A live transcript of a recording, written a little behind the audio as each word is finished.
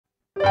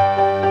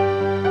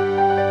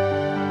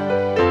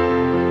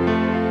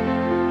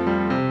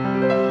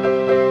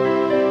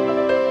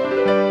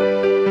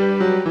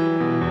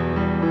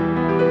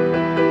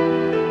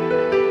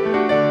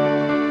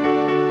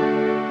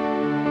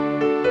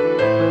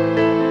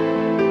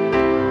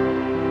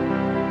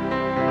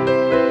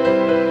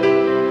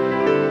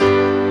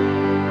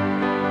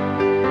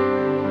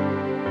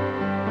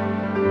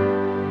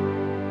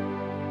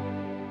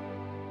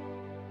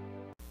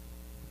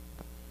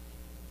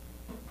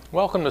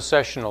Welcome to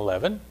session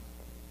 11.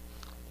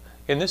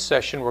 In this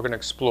session we're going to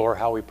explore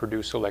how we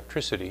produce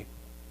electricity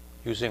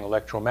using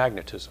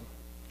electromagnetism.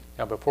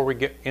 Now before we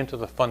get into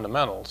the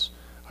fundamentals,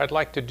 I'd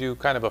like to do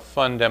kind of a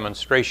fun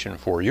demonstration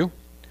for you.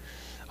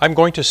 I'm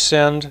going to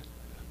send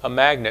a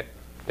magnet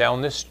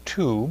down this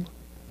tube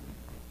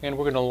and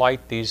we're going to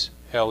light these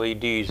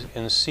LEDs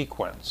in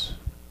sequence.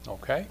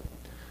 Okay?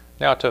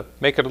 Now to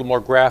make it a little more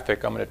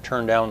graphic, I'm going to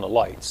turn down the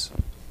lights.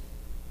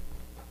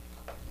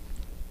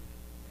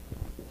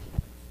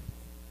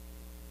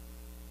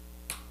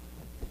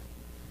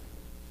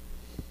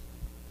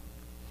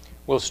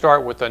 We'll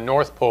start with the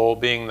north pole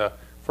being the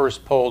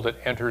first pole that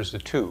enters the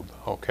tube,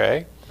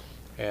 okay?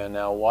 And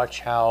now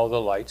watch how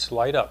the lights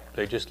light up.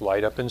 They just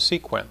light up in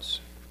sequence,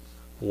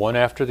 one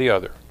after the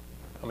other.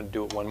 I'm going to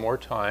do it one more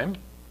time.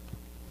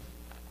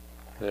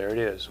 There it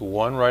is,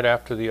 one right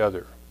after the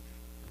other.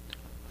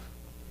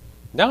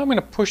 Now I'm going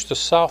to push the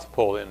south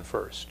pole in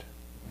first.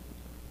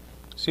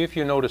 See if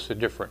you notice a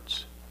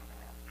difference.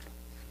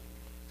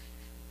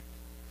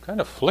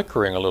 Kind of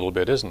flickering a little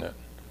bit, isn't it?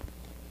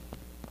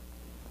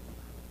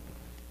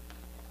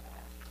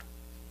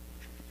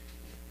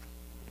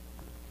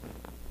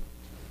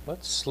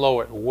 Let's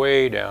slow it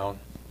way down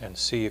and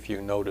see if you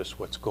notice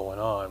what's going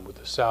on with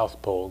the south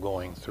pole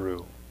going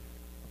through.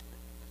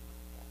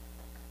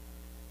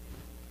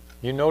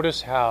 You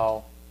notice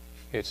how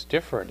it's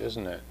different,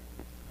 isn't it?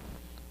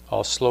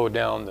 I'll slow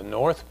down the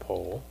north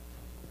pole.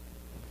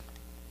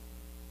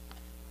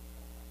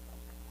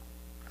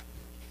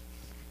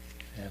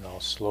 And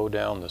I'll slow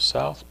down the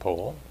south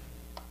pole.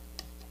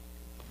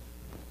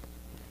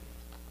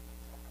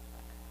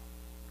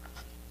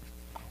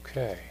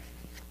 Okay.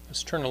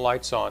 Let's turn the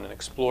lights on and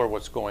explore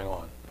what's going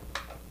on.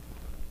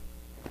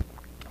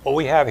 What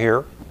we have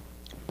here,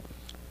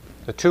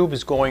 the tube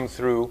is going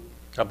through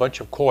a bunch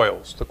of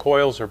coils. The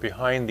coils are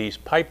behind these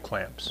pipe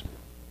clamps.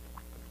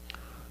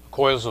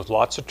 Coils with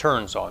lots of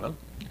turns on them.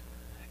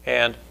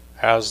 And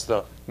as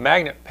the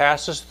magnet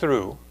passes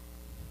through,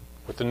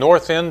 with the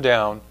north end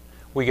down,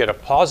 we get a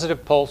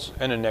positive pulse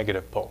and a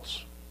negative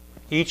pulse.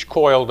 Each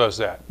coil does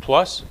that,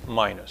 plus,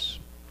 minus.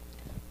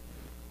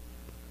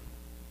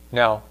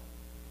 Now,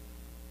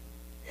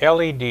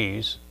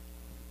 LEDs,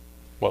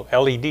 well,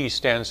 LED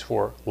stands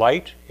for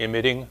light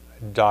emitting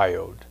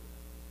diode.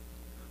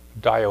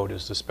 Diode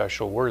is the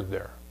special word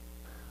there.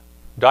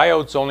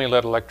 Diodes only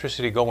let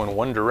electricity go in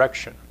one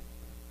direction.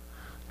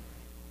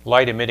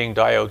 Light emitting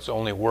diodes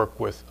only work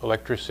with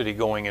electricity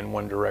going in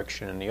one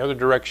direction. In the other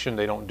direction,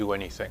 they don't do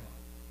anything.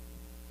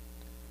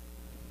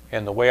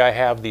 And the way I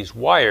have these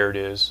wired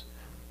is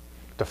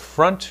the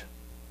front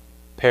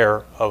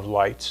pair of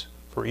lights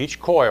for each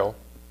coil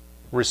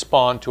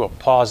respond to a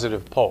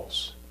positive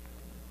pulse.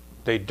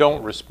 They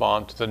don't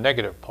respond to the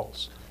negative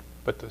pulse.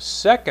 But the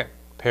second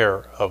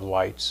pair of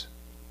lights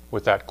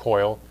with that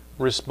coil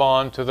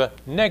respond to the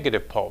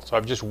negative pulse.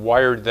 I've just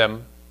wired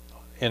them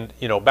in,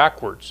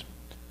 backwards.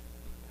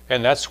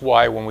 And that's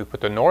why when we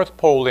put the north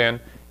pole in,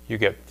 you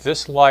get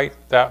this light,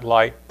 that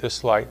light,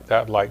 this light,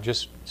 that light,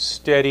 just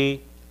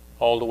steady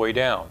all the way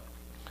down.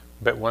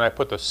 But when I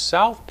put the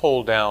south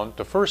pole down,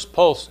 the first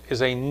pulse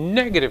is a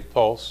negative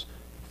pulse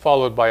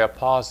followed by a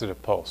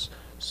positive pulse.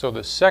 So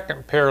the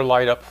second pair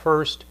light up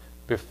first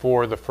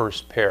before the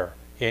first pair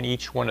in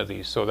each one of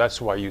these. So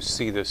that's why you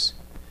see this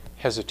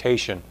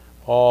hesitation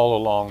all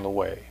along the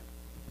way.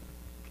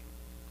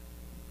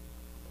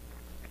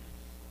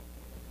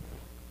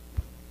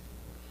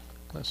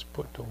 Let's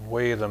put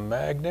away the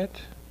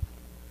magnet.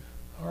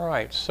 All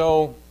right,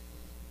 so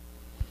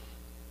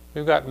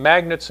we've got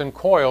magnets and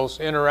coils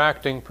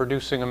interacting,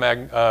 producing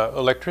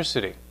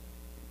electricity.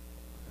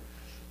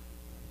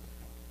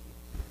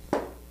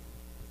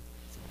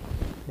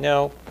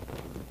 Now,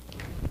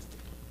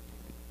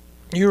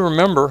 you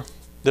remember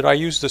that I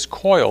used this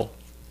coil,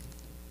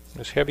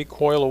 this heavy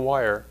coil of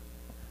wire,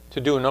 to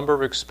do a number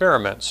of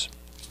experiments.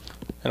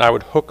 And I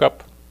would hook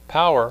up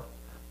power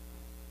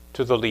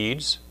to the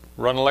leads,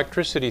 run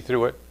electricity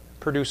through it,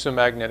 produce a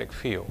magnetic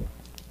field.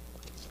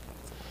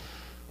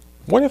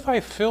 What if I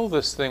fill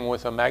this thing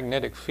with a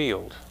magnetic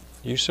field?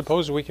 You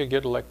suppose we could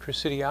get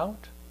electricity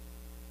out?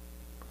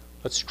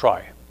 Let's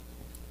try.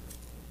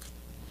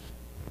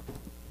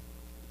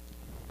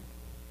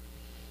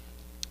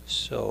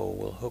 So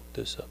we'll hook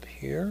this up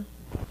here,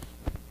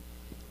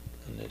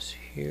 and this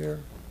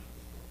here.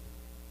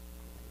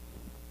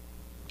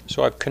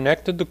 So I've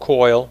connected the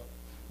coil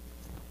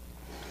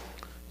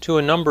to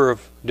a number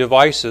of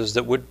devices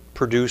that would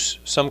produce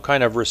some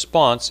kind of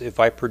response if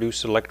I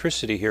produce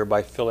electricity here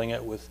by filling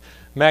it with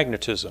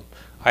magnetism.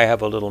 I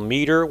have a little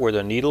meter where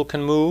the needle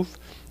can move.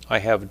 I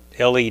have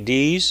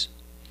LEDs.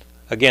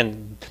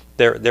 Again,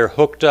 they're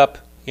hooked up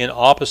in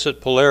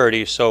opposite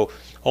polarity, so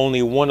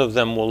only one of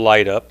them will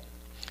light up.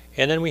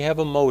 And then we have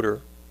a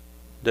motor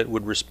that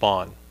would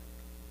respond.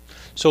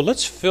 So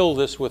let's fill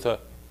this with a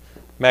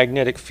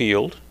magnetic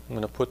field. I'm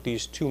going to put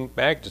these two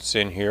magnets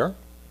in here,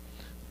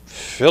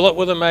 fill it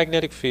with a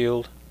magnetic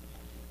field,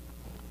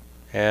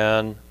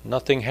 and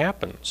nothing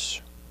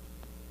happens.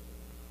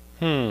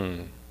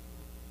 Well,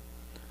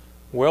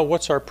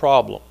 what's our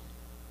problem?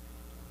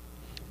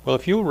 Well,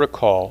 if you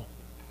recall,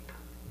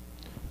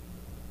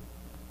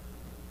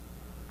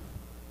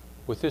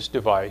 with this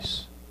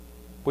device,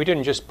 we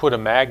didn't just put a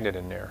magnet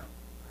in there.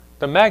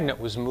 The magnet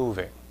was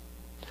moving.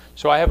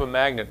 So I have a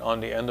magnet on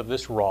the end of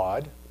this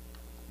rod,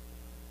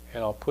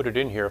 and I'll put it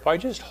in here. If I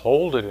just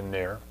hold it in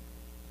there,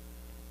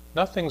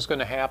 nothing's going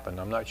to happen.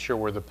 I'm not sure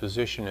where the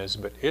position is,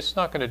 but it's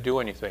not going to do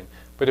anything.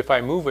 But if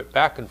I move it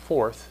back and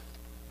forth,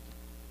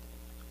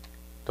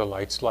 the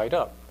lights light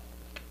up.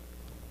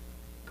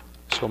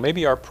 So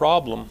maybe our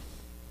problem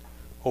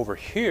over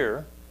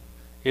here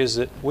is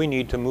that we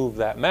need to move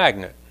that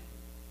magnet.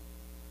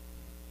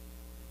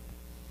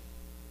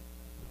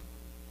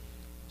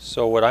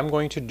 So what I'm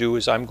going to do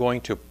is I'm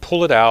going to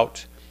pull it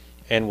out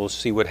and we'll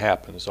see what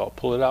happens. I'll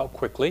pull it out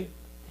quickly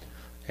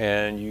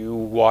and you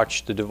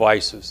watch the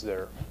devices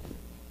there.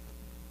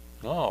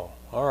 Oh,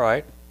 all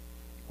right.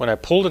 When I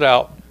pulled it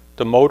out,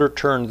 the motor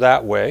turned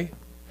that way,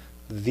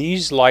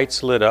 these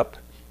lights lit up,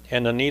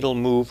 and the needle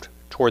moved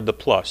toward the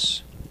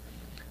plus.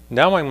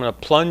 Now I'm going to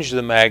plunge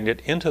the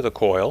magnet into the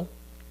coil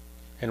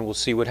and we'll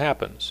see what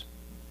happens.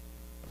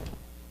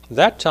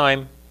 That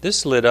time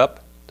this lit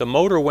up, the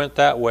motor went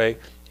that way,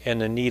 and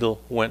the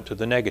needle went to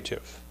the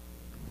negative.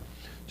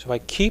 So if I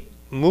keep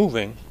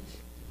moving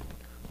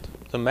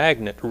the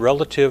magnet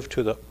relative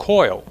to the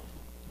coil,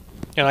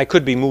 and I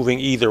could be moving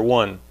either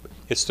one,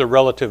 it's the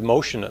relative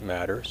motion that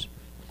matters,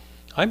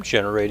 I'm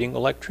generating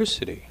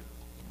electricity.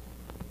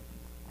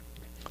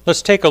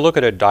 Let's take a look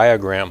at a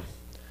diagram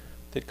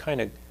that kind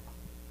of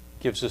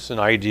gives us an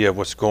idea of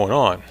what's going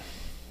on.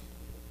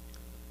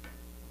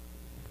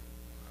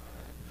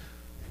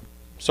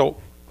 So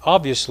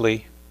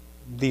obviously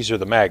these are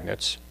the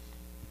magnets,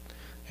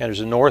 and there's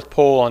a north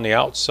pole on the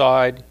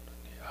outside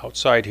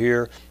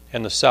here,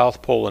 and the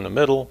south pole in the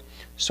middle.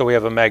 So we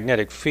have a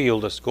magnetic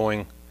field that's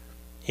going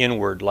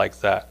inward like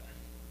that.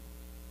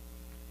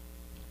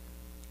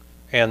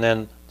 And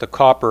then the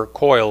copper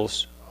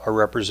coils are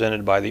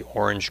represented by the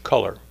orange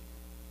color.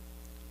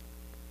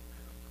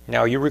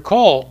 Now you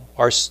recall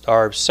our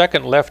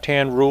second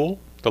left-hand rule,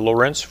 the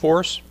Lorentz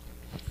force,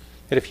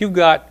 that if you've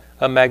got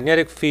a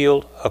magnetic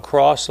field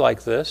across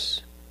like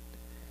this,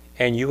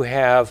 and you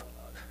have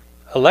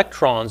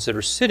electrons that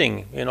are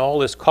sitting in all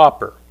this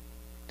copper,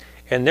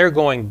 and they're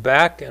going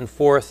back and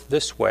forth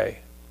this way,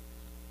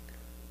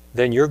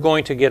 then you're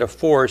going to get a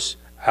force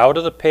out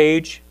of the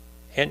page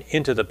and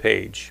into the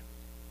page.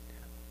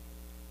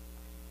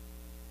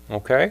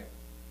 Okay?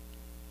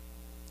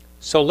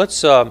 So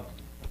let's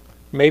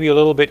maybe a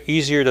little bit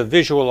easier to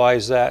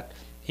visualize that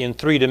in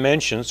 3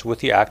 dimensions with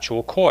the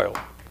actual coil.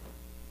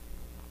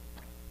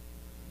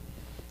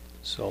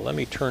 So let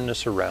me turn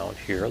this around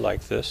here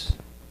like this.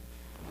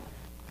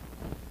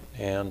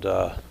 And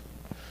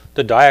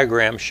the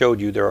diagram showed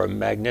you there are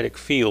magnetic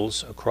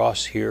fields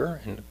across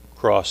here and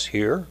across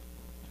here.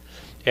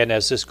 And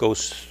as this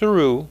goes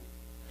through,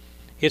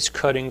 it's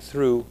cutting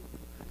through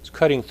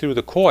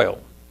the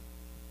coil.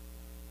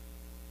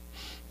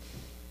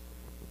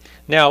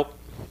 Now,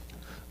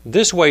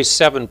 this weighs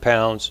 7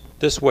 pounds,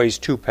 this weighs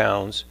 2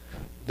 pounds.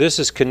 This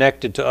is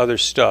connected to other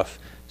stuff.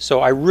 So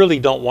I really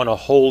don't want to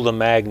hold the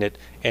magnet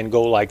and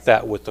go like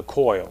that with the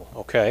coil,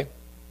 okay?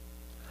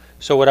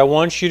 So what I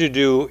want you to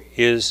do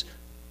is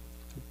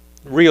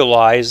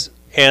realize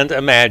and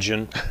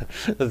imagine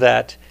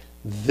that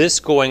this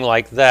going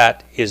like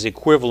that is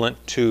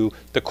equivalent to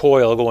the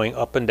coil going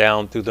up and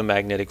down through the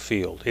magnetic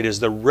field. It is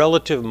the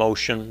relative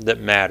motion that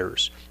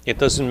matters. It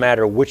doesn't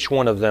matter which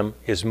one of them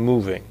is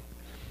moving.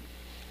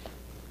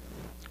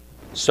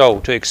 So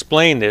to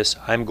explain this,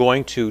 I'm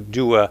going to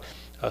do a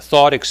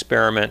thought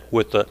experiment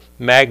with the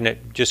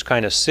magnet just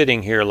kind of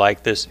sitting here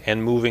like this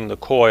and moving the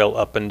coil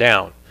up and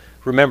down.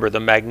 Remember, the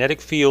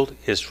magnetic field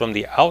is from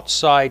the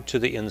outside to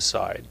the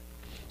inside.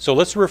 So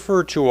let's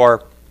refer to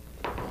our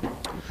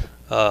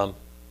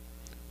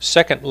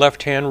second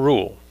left-hand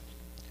rule.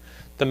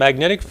 The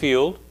magnetic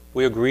field,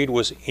 we agreed,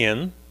 was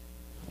into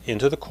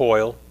the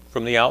coil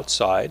from the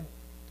outside.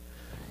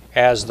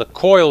 As the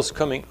coil's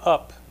coming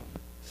up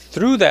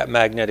through that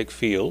magnetic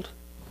field,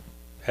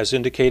 as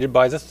indicated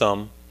by the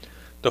thumb,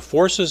 the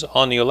forces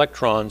on the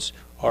electrons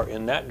are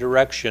in that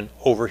direction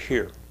over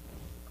here.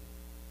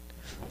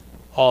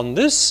 On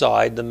this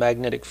side, the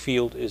magnetic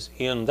field is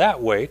in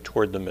that way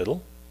toward the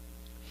middle.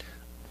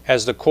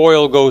 As the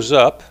coil goes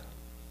up,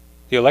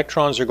 the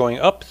electrons are going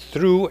up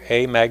through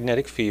a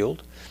magnetic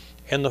field,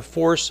 and the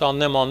force on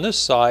them on this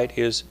side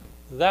is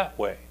that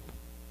way.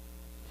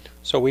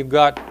 So we've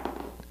got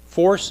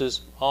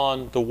forces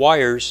on the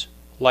wires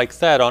like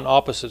that on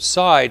opposite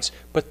sides,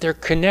 but they're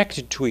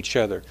connected to each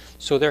other,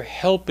 so they're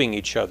helping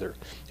each other.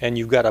 And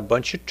you've got a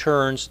bunch of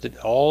turns that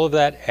all of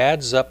that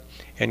adds up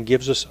and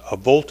gives us a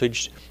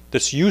voltage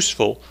that's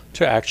useful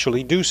to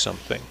actually do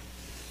something.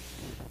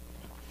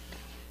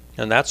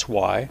 And that's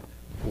why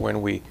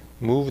when we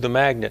move the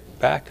magnet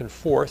back and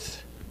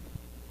forth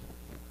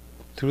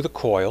through the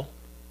coil,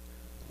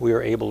 we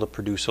are able to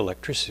produce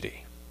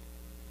electricity.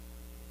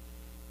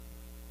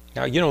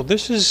 Now, you know,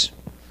 this is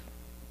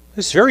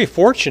very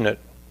fortunate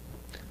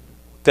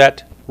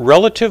that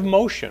relative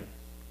motion,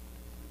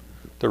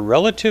 the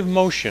relative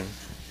motion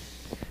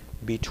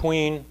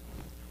between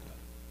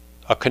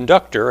a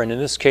conductor, and in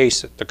this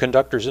case the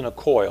conductor's in a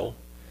coil,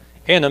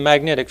 and a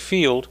magnetic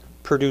field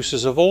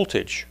produces a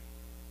voltage.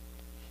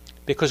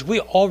 Because we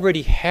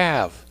already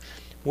have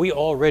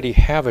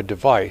a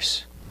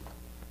device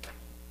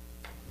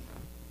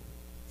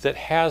that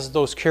has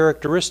those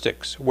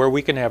characteristics where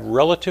we can have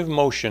relative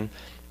motion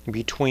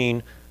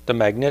between the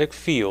magnetic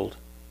field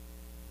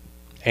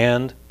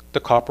and the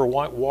copper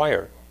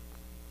wire.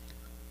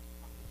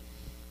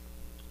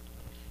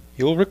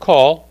 You'll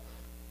recall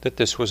that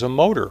this was a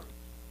motor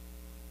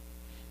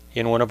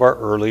in one of our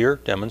earlier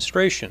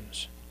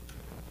demonstrations.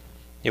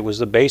 It was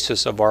the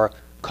basis of our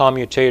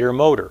commutator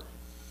motor.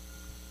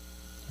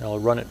 I'll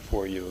run it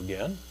for you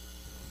again.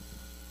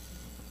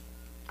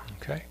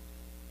 Okay.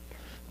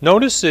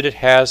 Notice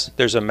that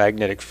there's a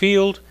magnetic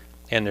field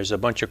and there's a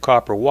bunch of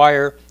copper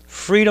wire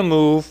free to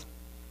move,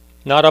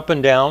 not up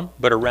and down,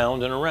 but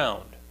around and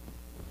around.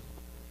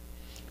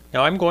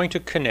 Now I'm going to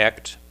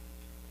connect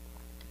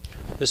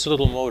this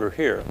little motor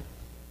here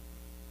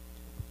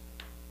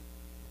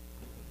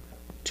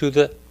to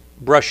the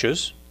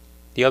brushes.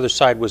 The other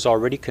side was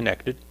already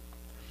connected.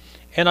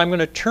 And I'm going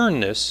to turn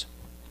this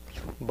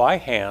by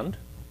hand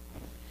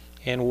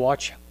and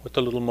watch what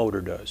the little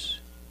motor does.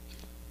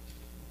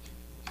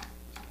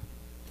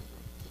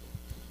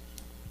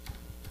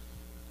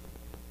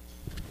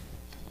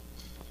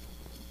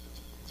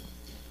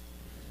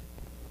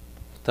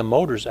 The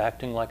motor's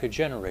acting like a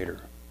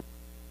generator.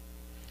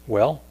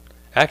 Well,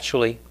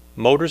 actually,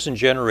 motors and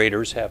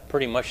generators have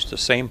pretty much the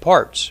same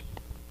parts.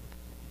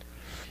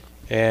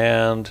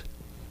 And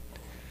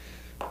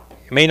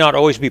it may not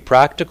always be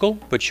practical,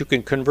 but you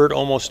can convert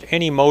almost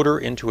any motor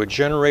into a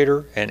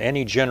generator and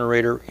any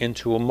generator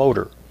into a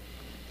motor.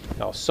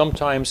 Now,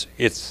 sometimes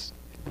it's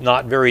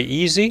not very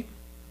easy.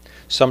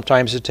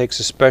 Sometimes it takes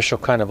a special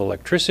kind of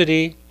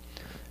electricity,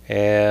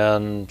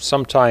 and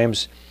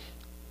sometimes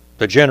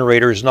the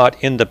generator is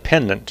not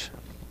independent.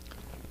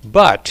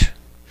 But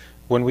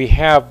when we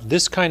have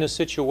this kind of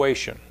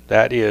situation,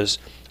 that is,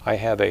 I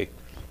have a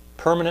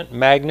permanent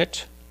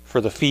magnet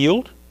for the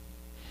field,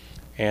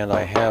 and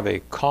I have a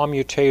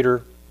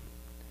commutator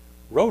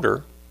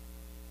rotor,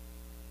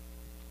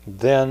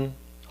 then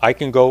I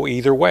can go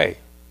either way.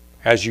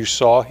 As you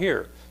saw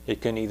here,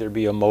 it can either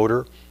be a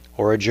motor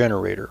or a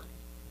generator.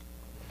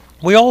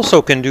 We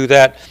also can do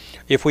that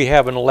if we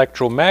have an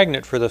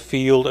electromagnet for the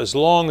field, as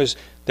long as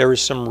there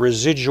is some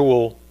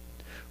residual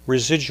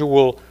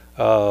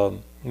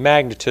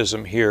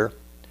magnetism here,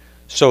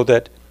 so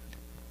that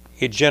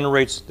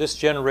this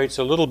generates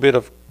a little bit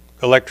of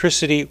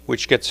electricity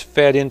which gets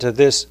fed into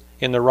this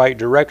in the right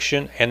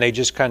direction, and they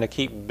just kind of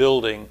keep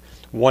building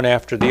one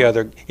after the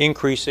other,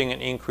 increasing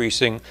and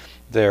increasing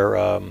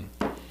their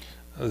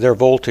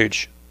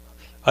voltage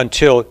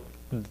until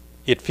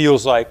it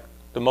feels like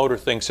the motor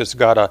thinks it's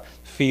got a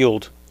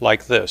field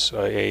like this,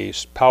 a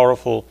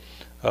powerful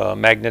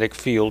magnetic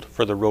field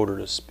for the rotor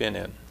to spin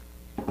in.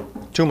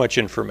 Too much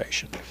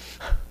information.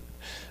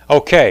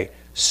 Okay,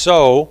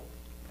 so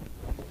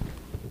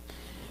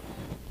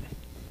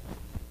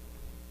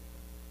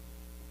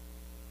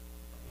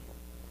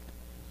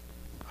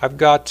I've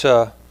got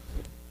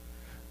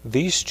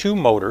these two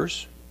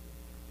motors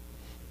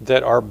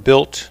that are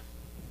built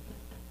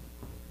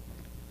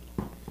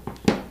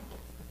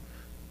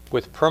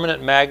with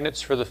permanent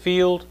magnets for the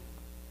field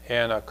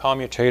and a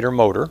commutator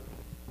motor.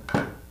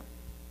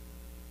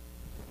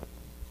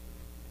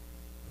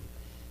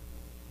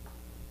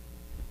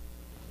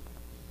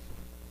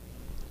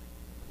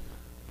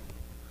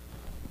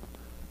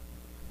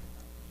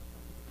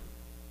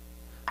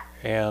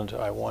 And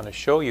I want to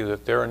show you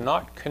that they're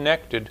not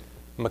connected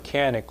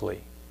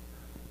mechanically.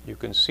 You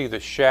can see the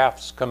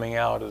shafts coming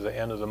out of the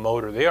end of the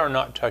motor. They are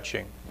not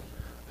touching.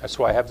 That's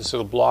why I have this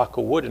little block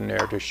of wood in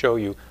there to show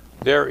you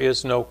there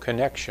is no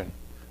connection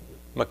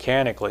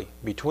mechanically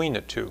between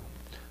the two.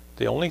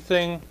 The only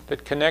thing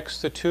that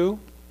connects the two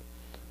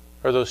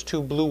are those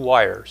two blue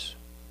wires.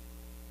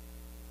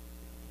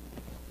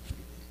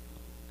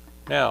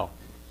 Now,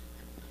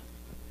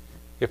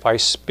 if I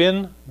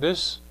spin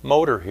this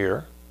motor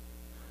here,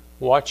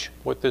 watch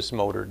what this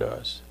motor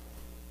does.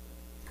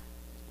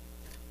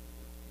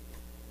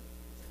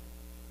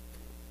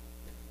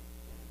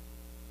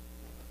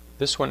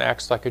 This one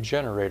acts like a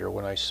generator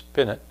when I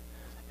spin it,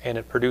 and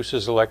it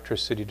produces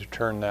electricity to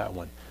turn that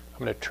one. I'm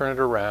going to turn it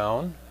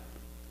around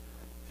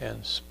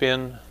and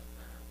spin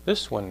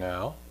this one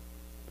now,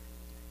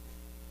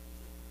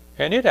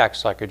 and it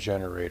acts like a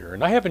generator.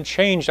 And I haven't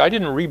changed, I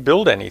didn't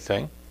rebuild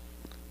anything.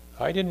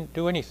 I didn't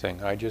do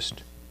anything. I'm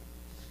just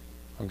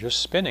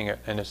spinning it,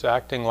 and it's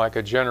acting like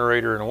a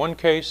generator in one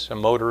case, a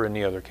motor in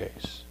the other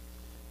case.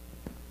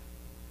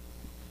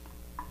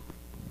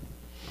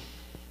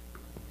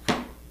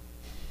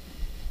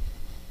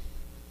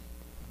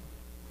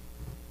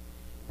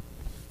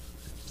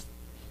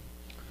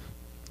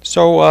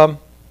 So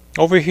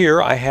over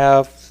here I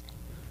have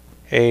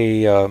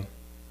a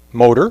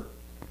motor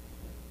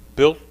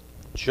built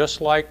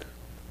just like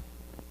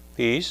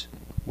these,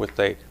 with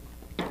a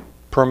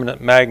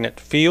permanent magnet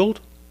field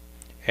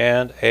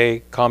and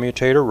a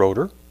commutator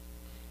rotor.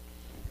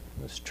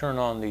 Let's turn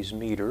on these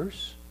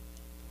meters.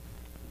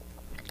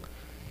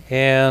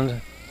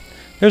 And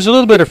there's a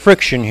little bit of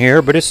friction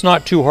here, but it's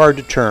not too hard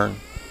to turn.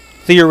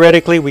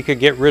 Theoretically, we could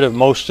get rid of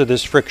most of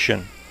this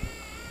friction.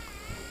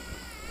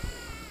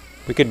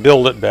 We could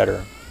build it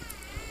better.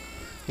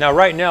 Now,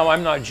 right now,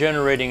 I'm not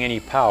generating any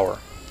power.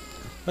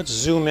 Let's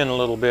zoom in a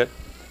little bit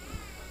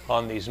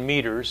on these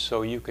meters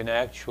so you can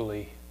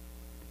actually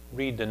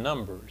read the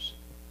numbers.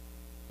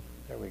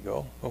 There we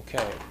go.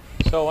 Okay.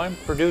 So I'm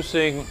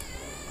producing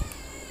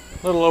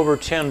a little over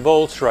 10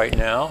 volts right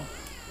now.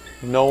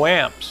 No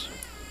amps.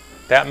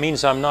 That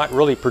means I'm not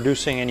really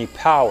producing any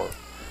power,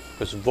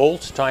 because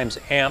volts times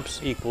amps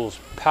equals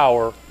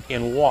power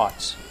in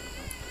watts.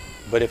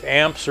 But if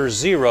amps are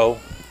 0,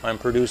 I'm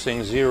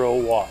producing 0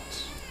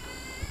 watts.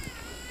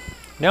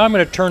 Now I'm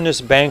going to turn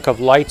this bank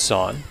of lights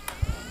on.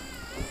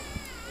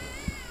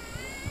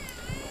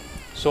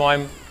 So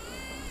I'm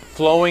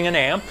flowing an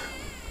amp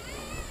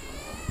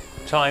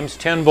times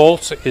 10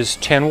 volts is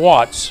 10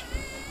 watts.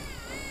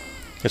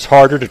 It's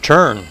harder to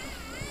turn.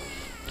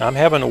 I'm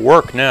having to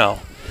work now.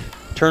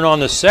 Turn on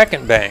the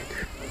second bank,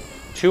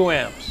 2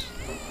 amps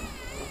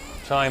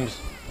times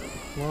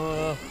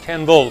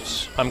 10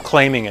 volts. I'm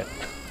claiming it.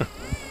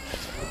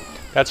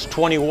 That's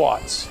 20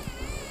 watts.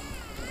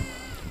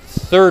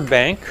 Third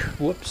bank,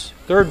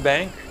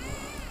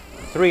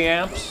 3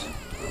 amps,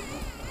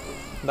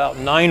 about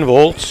 9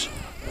 volts,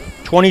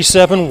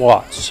 27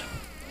 watts.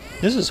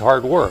 This is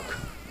hard work.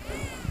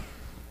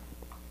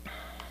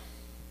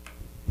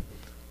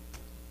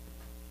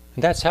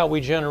 And that's how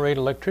we generate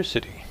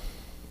electricity.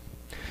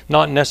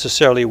 Not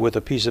necessarily with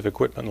a piece of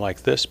equipment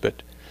like this,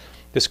 but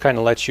this kind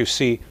of lets you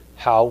see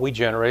how we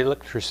generate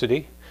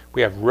electricity.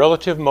 We have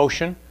relative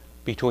motion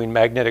between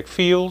magnetic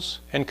fields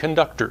and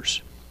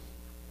conductors.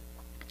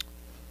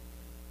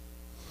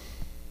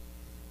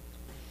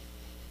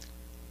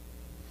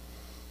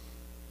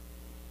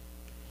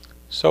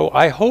 So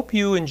I hope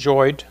you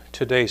enjoyed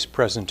today's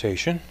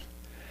presentation,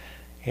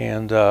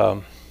 and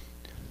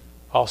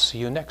I'll see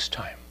you next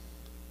time.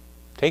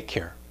 Take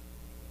care.